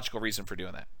psychological reason for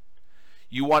doing that.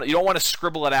 You don't want to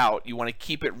scribble it out. You want to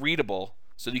keep it readable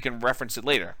so that you can reference it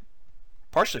later.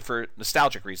 Partially for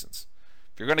nostalgic reasons.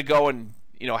 If you're going to go and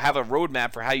have a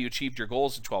roadmap for how you achieved your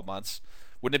goals in 12 months,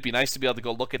 wouldn't it be nice to be able to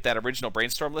go look at that original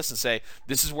brainstorm list and say,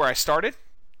 this is where I started?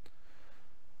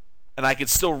 And I could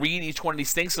still read each one of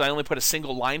these things because I only put a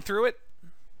single line through it?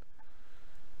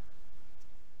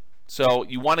 So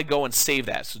you want to go and save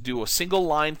that. So do a single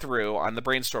line through on the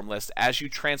brainstorm list as you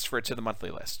transfer it to the monthly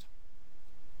list.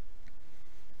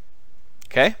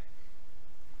 Okay?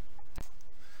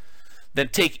 Then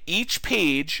take each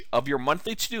page of your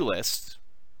monthly to-do list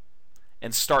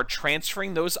and start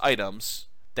transferring those items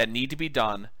that need to be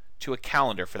done to a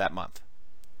calendar for that month.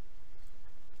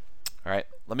 All right,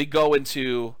 let me go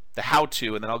into the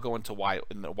how-to, and then I'll go into why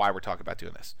we're talking about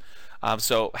doing this.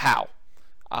 So how?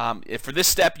 If for this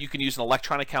step, you can use an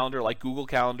electronic calendar like Google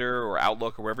Calendar or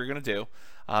Outlook or whatever you're going to do.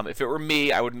 If it were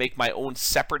me, I would make my own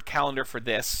separate calendar for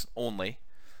this only.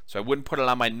 So I wouldn't put it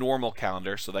on my normal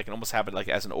calendar, so that I can almost have it like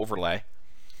as an overlay.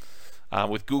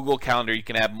 With Google Calendar, you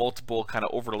can have multiple kind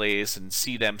of overlays and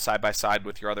see them side by side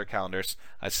with your other calendars.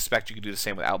 I suspect you could do the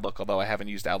same with Outlook, although I haven't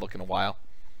used Outlook in a while.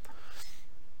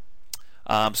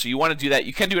 So you want to do that.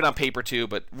 You can do it on paper too,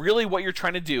 but really what you're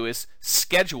trying to do is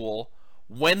schedule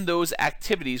when those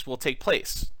activities will take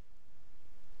place.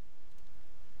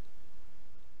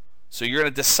 So you're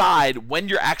going to decide when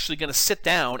you're actually going to sit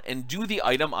down and do the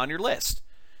item on your list.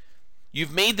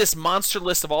 You've made this monster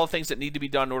list of all the things that need to be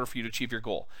done in order for you to achieve your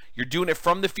goal. You're doing it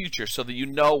from the future so that you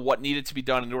know what needed to be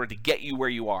done in order to get you where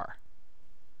you are.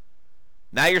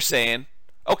 Now you're saying,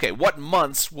 okay, what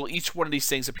months will each one of these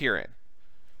things appear in?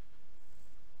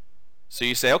 So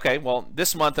you say, okay, well,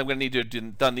 this month I'm going to need to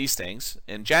have done these things.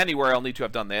 In January, I'll need to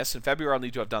have done this. In February, I'll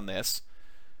need to have done this.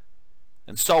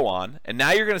 And so on. And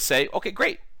now you're going to say, okay,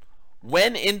 great.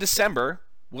 When in December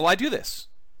will I do this?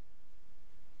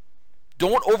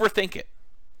 Don't overthink it,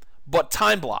 but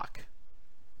time block.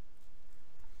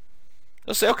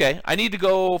 Let's say, okay, I need to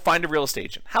go find a real estate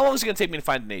agent. How long is it going to take me to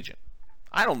find an agent?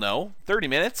 I don't know, 30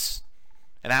 minutes?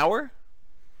 An hour?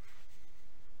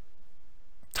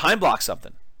 Time block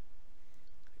something.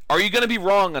 Are you going to be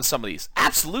wrong on some of these?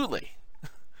 Absolutely.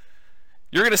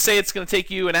 You're going to say it's going to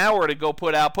take you an hour to go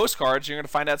put out postcards. You're going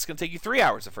to find out it's going to take you 3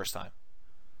 hours the first time.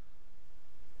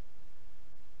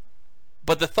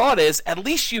 But the thought is, at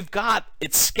least you've got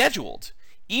it scheduled.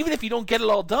 Even if you don't get it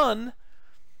all done,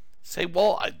 say,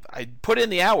 well, I put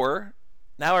in the hour.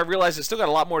 Now I realize I still got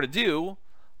a lot more to do.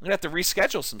 I'm going to have to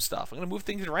reschedule some stuff. I'm going to move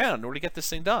things around in order to get this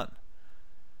thing done.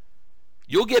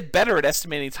 You'll get better at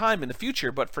estimating time in the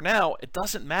future, but for now, it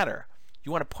doesn't matter.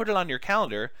 You want to put it on your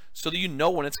calendar so that you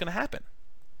know when it's going to happen.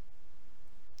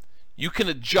 You can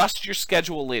adjust your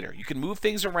schedule later. You can move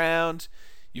things around.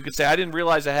 You could say, I didn't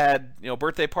realize I had a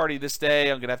birthday party this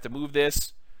day. I'm going to have to move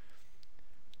this.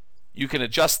 You can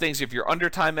adjust things if you're under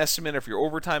time estimate or if you're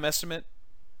over time estimate.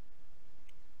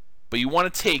 But you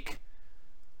want to take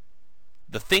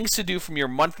the things to do from your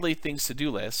monthly things to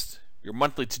do list, your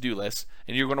monthly to-do list,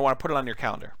 and you're going to want to put it on your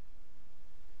calendar.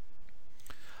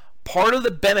 Part of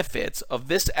the benefits of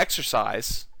this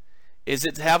exercise is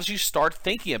it helps you start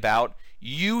thinking about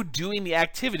you doing the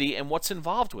activity and what's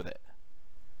involved with it.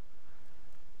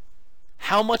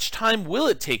 How much time will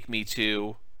it take me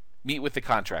to meet with the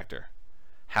contractor?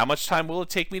 How much time will it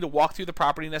take me to walk through the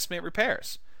property and estimate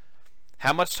repairs?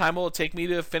 How much time will it take me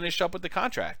to finish up with the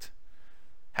contract?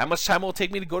 How much time will it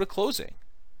take me to go to closing?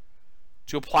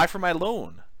 To apply for my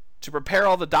loan? To prepare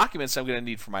all the documents I'm going to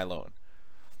need for my loan?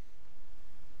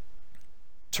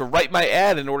 To write my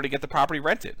ad in order to get the property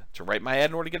rented? To write my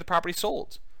ad in order to get the property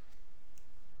sold?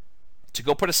 To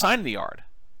go put a sign in the yard?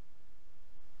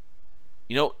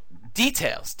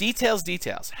 Details.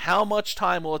 How much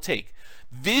time will it take?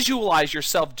 Visualize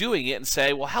yourself doing it and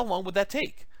say, well, how long would that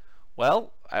take?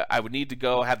 Well, I would need to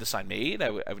go have the sign made. I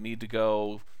would need to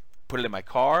go put it in my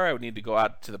car. I would need to go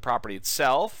out to the property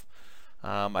itself.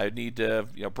 I would need to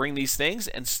bring these things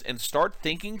and start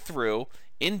thinking through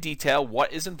in detail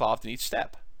what is involved in each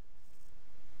step.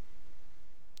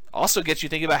 Also gets you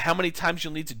thinking about how many times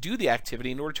you'll need to do the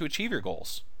activity in order to achieve your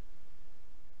goals.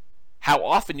 How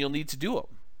often you'll need to do them.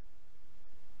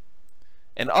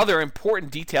 And other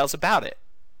important details about it.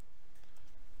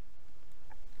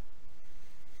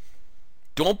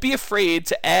 Don't be afraid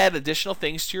to add additional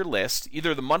things to your list,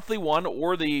 either the monthly one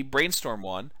or the brainstorm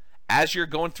one, as you're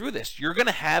going through this. You're going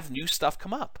to have new stuff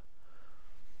come up.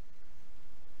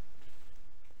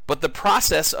 But the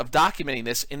process of documenting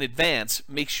this in advance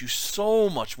makes you so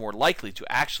much more likely to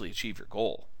actually achieve your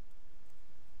goal.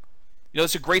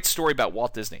 It's a great story about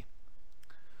Walt Disney.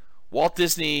 Walt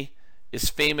Disney is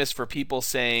famous for people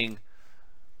saying,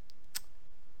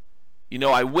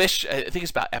 I think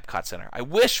it's about Epcot Center. I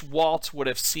wish Walt would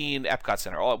have seen Epcot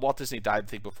Center. Walt Disney died, I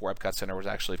think, before Epcot Center was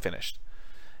actually finished.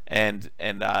 And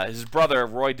his brother,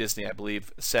 Roy Disney, I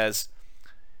believe, says,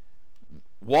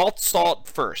 Walt saw it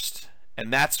first,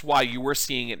 and that's why you were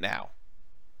seeing it now.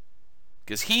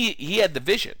 Because he had the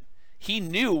vision. He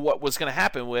knew what was going to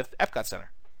happen with Epcot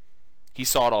Center. He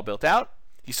saw it all built out.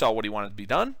 He saw what he wanted to be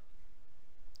done.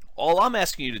 All I'm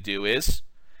asking you to do is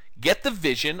get the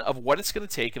vision of what it's going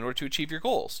to take in order to achieve your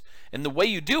goals. And the way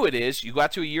you do it is you go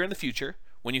out to a year in the future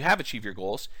when you have achieved your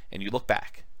goals and you look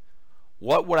back.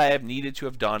 What would I have needed to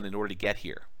have done in order to get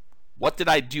here? What did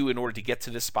I do in order to get to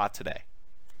this spot today?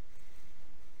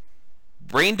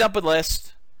 Brain dump a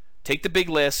list, take the big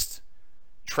list,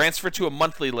 transfer to a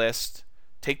monthly list,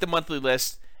 take the monthly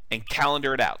list, and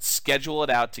calendar it out. Schedule it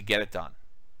out to get it done.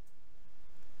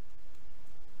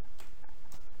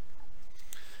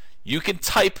 You can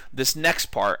type this next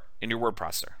part in your word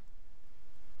processor.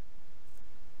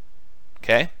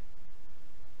 Okay?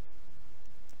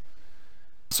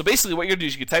 So basically what you're going to do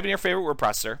is you can type in your favorite word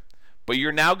processor, but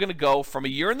you're now going to go from a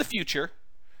year in the future.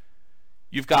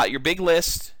 You've got your big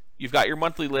list, you've got your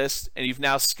monthly list, and you've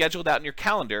now scheduled out in your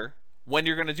calendar when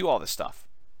you're going to do all this stuff.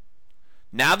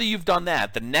 Now that you've done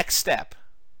that, the next step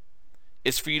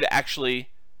is for you to actually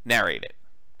narrate it.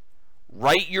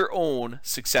 Write your own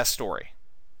success story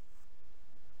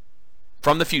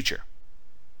from the future.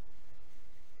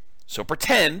 So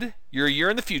pretend you're a year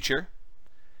in the future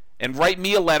and write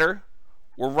me a letter,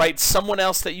 or write someone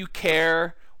else that you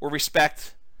care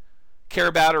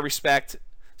about or respect,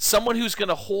 someone who's going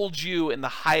to hold you in the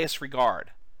highest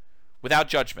regard without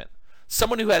judgment,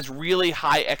 someone who has really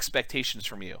high expectations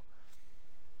from you.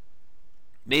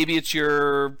 Maybe it's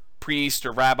your priest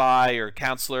or rabbi or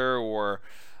counselor or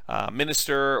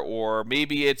minister, or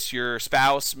maybe it's your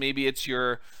spouse, maybe it's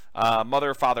your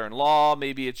mother or father-in-law,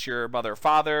 maybe it's your mother or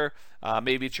father,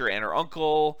 maybe it's your aunt or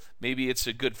uncle, maybe it's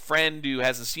a good friend who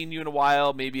hasn't seen you in a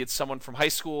while, maybe it's someone from high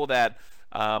school that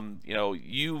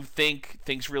you think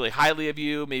thinks really highly of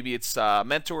you, maybe it's a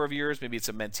mentor of yours, maybe it's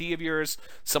a mentee of yours,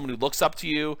 someone who looks up to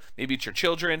you, maybe it's your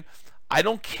children. I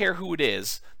don't care who it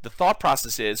is. The thought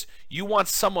process is you want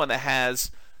someone that has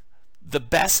the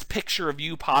best picture of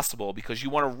you possible, because you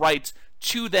want to write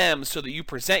to them so that you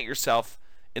present yourself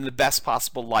in the best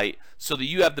possible light, so that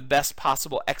you have the best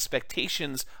possible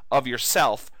expectations of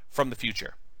yourself from the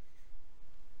future.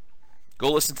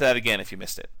 Go listen to that again if you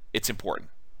missed it. It's important.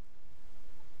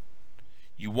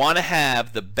 You want to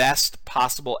have the best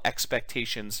possible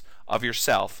expectations of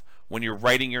yourself when you're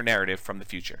writing your narrative from the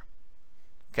future.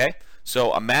 Okay?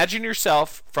 So imagine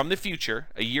yourself from the future,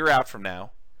 a year out from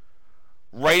now,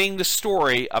 writing the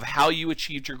story of how you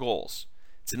achieved your goals.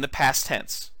 It's in the past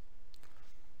tense.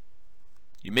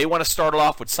 You may want to start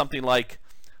off with something like,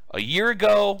 a year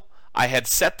ago, I had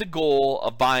set the goal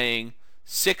of buying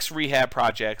 6 rehab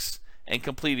projects and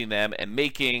completing them and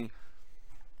making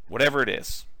whatever it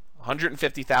is,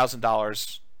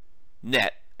 $150,000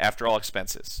 net after all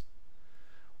expenses.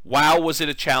 Wow, was it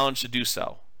a challenge to do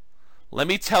so? Let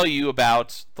me tell you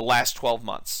about the last 12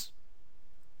 months.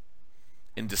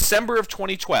 In December of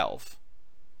 2012,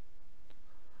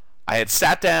 I had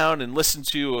sat down and listened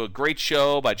to a great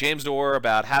show by James Orr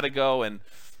about how to go and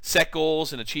set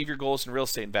goals and achieve your goals in real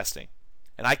estate investing.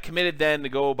 And I committed then to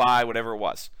go buy whatever it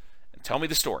was. And tell me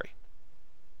the story.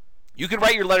 You can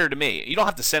write your letter to me. You don't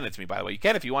have to send it to me, by the way. You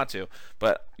can if you want to,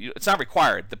 but it's not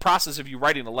required. The process of you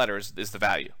writing the letter is the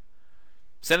value.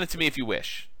 Send it to me if you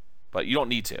wish, but you don't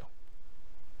need to.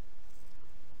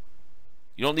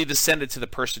 You don't need to send it to the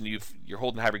person you're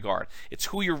holding in high regard. It's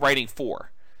who you're writing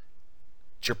for.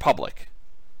 It's your public.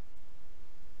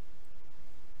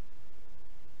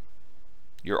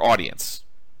 Your audience.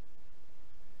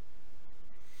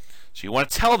 So you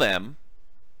want to tell them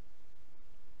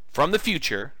from the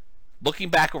future, looking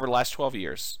back over the last 12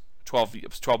 years, 12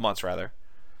 months rather,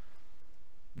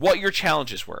 what your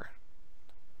challenges were.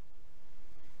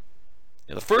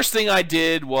 The first thing I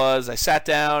did was I sat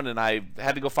down and I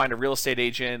had to go find a real estate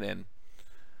agent, and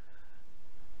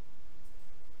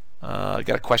I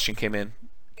got a question came in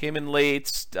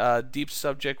late. Deep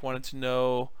subject, wanted to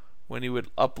know when he would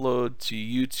upload to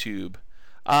YouTube.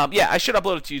 Yeah, I should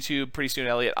upload it to YouTube pretty soon,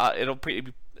 Elliot.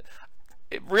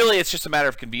 It's just a matter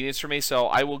of convenience for me, so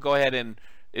I will go ahead and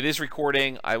it is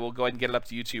recording. I will go ahead and get it up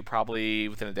to YouTube probably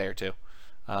within a day or two.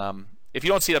 If you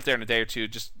don't see it up there in a day or two,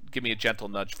 just give me a gentle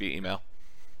nudge via email.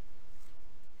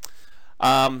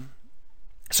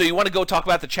 So you want to go talk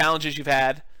about the challenges you've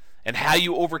had and how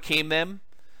you overcame them.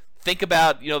 think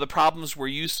about, the problems where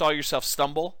you saw yourself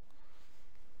stumble.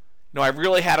 I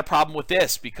really had a problem with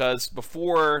this because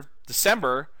before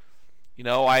December,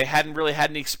 I hadn't really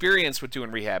had any experience with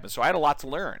doing rehab, and so I had a lot to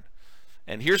learn.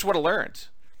 And here's what I learned.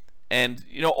 And,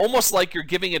 almost like you're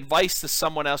giving advice to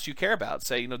someone else you care about.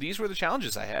 Say, these were the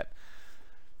challenges I had.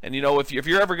 And, if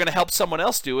you're ever going to help someone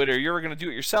else do it or you're going to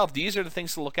do it yourself, these are the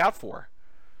things to look out for.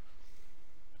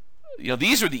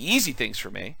 These are the easy things for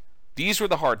me. These were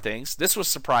the hard things. This was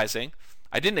surprising.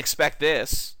 I didn't expect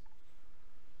this.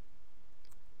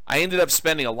 I ended up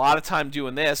spending a lot of time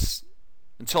doing this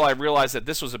until I realized that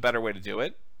this was a better way to do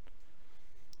it.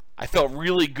 I felt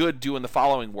really good doing the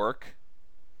following work.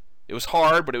 It was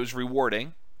hard, but it was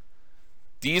rewarding.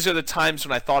 These are the times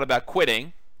when I thought about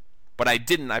quitting, but I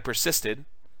didn't. I persisted.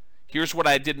 Here's what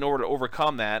I did in order to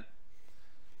overcome that.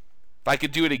 If I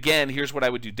could do it again, here's what I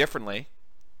would do differently.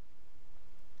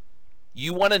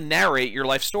 You want to narrate your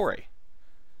life story.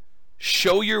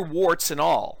 Show your warts and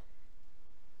all.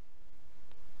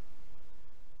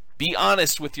 Be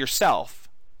honest with yourself.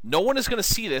 No one is going to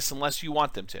see this unless you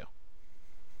want them to.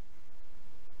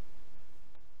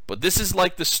 But this is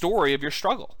like the story of your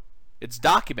struggle. It's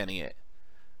documenting it.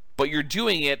 But you're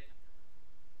doing it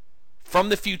from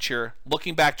the future,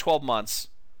 looking back 12 months,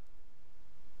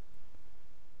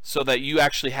 so that you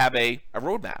actually have a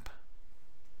roadmap.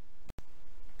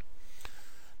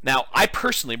 Now, I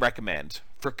personally recommend,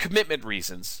 for commitment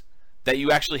reasons, that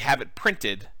you actually have it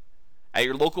printed at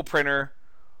your local printer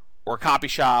or copy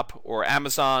shop or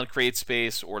Amazon,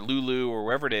 CreateSpace, or Lulu, or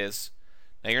wherever it is.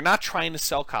 Now, you're not trying to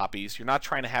sell copies. You're not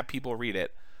trying to have people read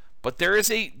it. But there's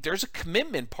a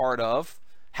commitment part of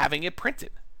having it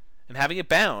printed and having it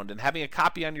bound and having a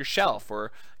copy on your shelf,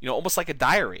 or almost like a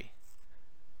diary.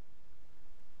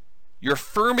 You're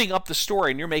firming up the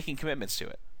story and you're making commitments to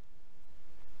it.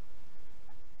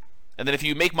 And then if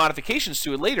you make modifications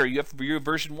to it later, you have to view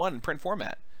version 1 in print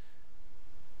format.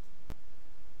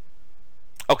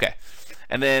 Okay.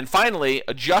 And then finally,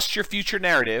 adjust your future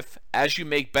narrative as you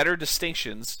make better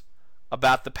distinctions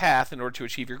about the path in order to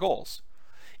achieve your goals.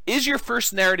 Is your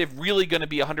first narrative really going to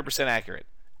be 100% accurate?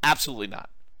 Absolutely not.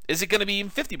 Is it going to be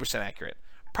even 50% accurate?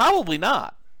 Probably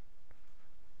not.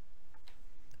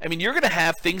 I mean, you're going to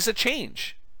have things that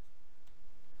change.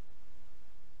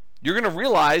 You're going to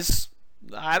realize,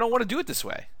 I don't want to do it this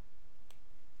way.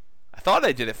 I thought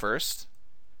I did it first,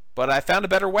 but I found a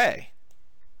better way.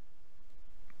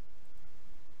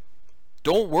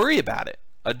 Don't worry about it.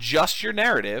 Adjust your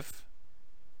narrative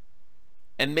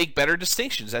and make better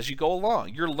distinctions as you go along.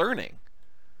 You're learning.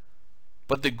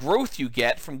 But the growth you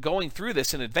get from going through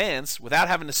this in advance without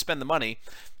having to spend the money,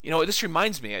 this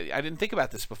reminds me, I didn't think about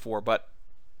this before, but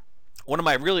one of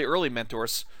my really early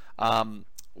mentors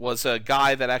was a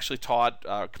guy that actually taught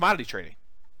commodity trading.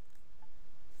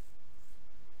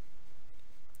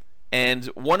 And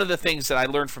one of the things that I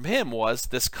learned from him was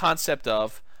this concept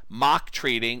of mock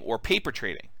trading or paper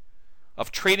trading, of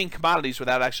trading commodities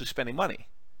without actually spending money.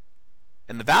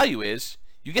 And the value is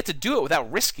you get to do it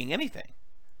without risking anything.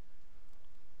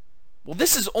 Well,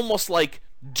 this is almost like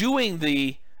doing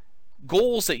the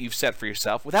goals that you've set for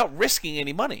yourself without risking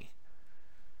any money.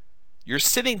 You're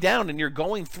sitting down and you're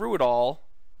going through it all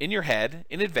in your head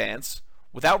in advance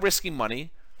without risking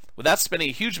money, without spending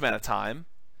a huge amount of time.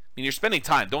 I mean, you're spending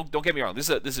time. Don't get me wrong. This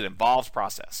is an involved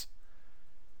process.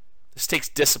 This takes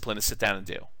discipline to sit down and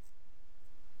do.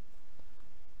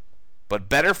 But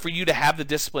better for you to have the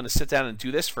discipline to sit down and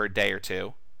do this for a day or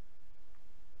two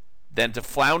than to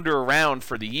flounder around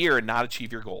for the year and not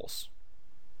achieve your goals.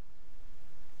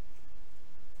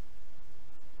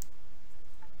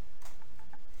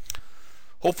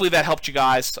 Hopefully that helped you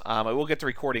guys. I will get the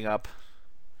recording up.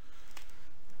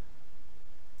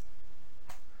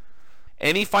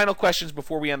 Any final questions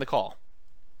before we end the call?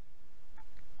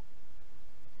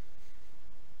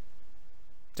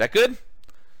 Is that good?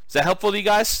 Is that helpful to you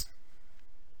guys?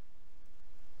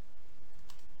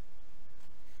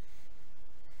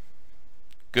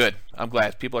 Good. I'm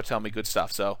glad. People are telling me good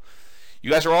stuff. So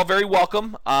you guys are all very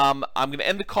welcome. I'm going to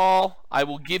end the call. I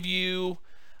will give you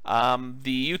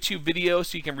the YouTube video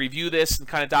so you can review this and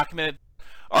kind of document it.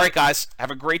 All right, guys.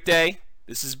 Have a great day.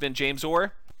 This has been James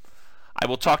Orr. I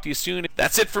will talk to you soon.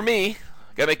 That's it for me.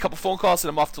 Got to make a couple phone calls and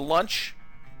I'm off to lunch.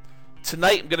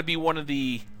 Tonight I'm going to be one of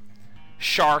the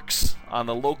sharks on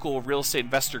the local real estate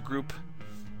investor group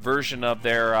version of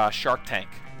their Shark Tank.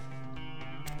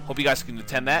 Hope you guys can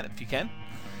attend that if you can.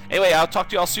 Anyway, I'll talk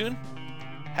to you all soon.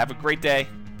 Have a great day.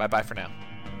 Bye-bye for now.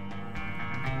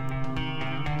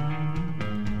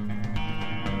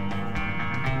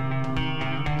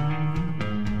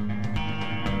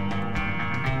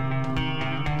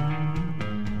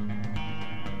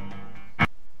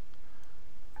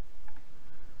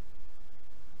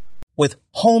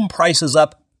 home prices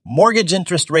up, mortgage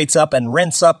interest rates up, and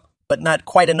rents up, but not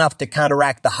quite enough to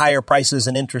counteract the higher prices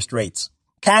and interest rates.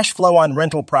 Cash flow on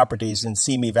rental properties in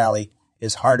Simi Valley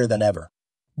is harder than ever.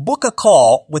 Book a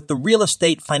call with the Real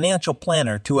Estate Financial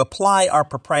Planner to apply our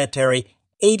proprietary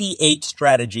 88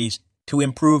 strategies to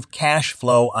improve cash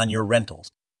flow on your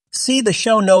rentals. See the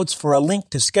show notes for a link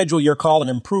to schedule your call and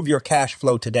improve your cash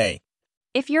flow today.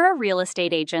 If you're a real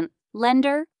estate agent,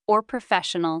 lender, or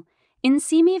professional in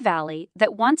Simi Valley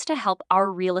that wants to help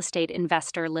our real estate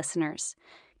investor listeners,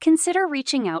 consider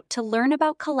reaching out to learn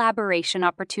about collaboration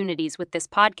opportunities with this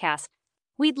podcast.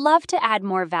 We'd love to add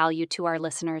more value to our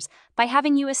listeners by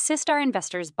having you assist our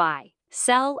investors buy,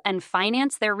 sell, and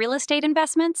finance their real estate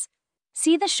investments.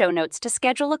 See the show notes to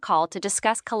schedule a call to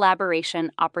discuss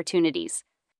collaboration opportunities.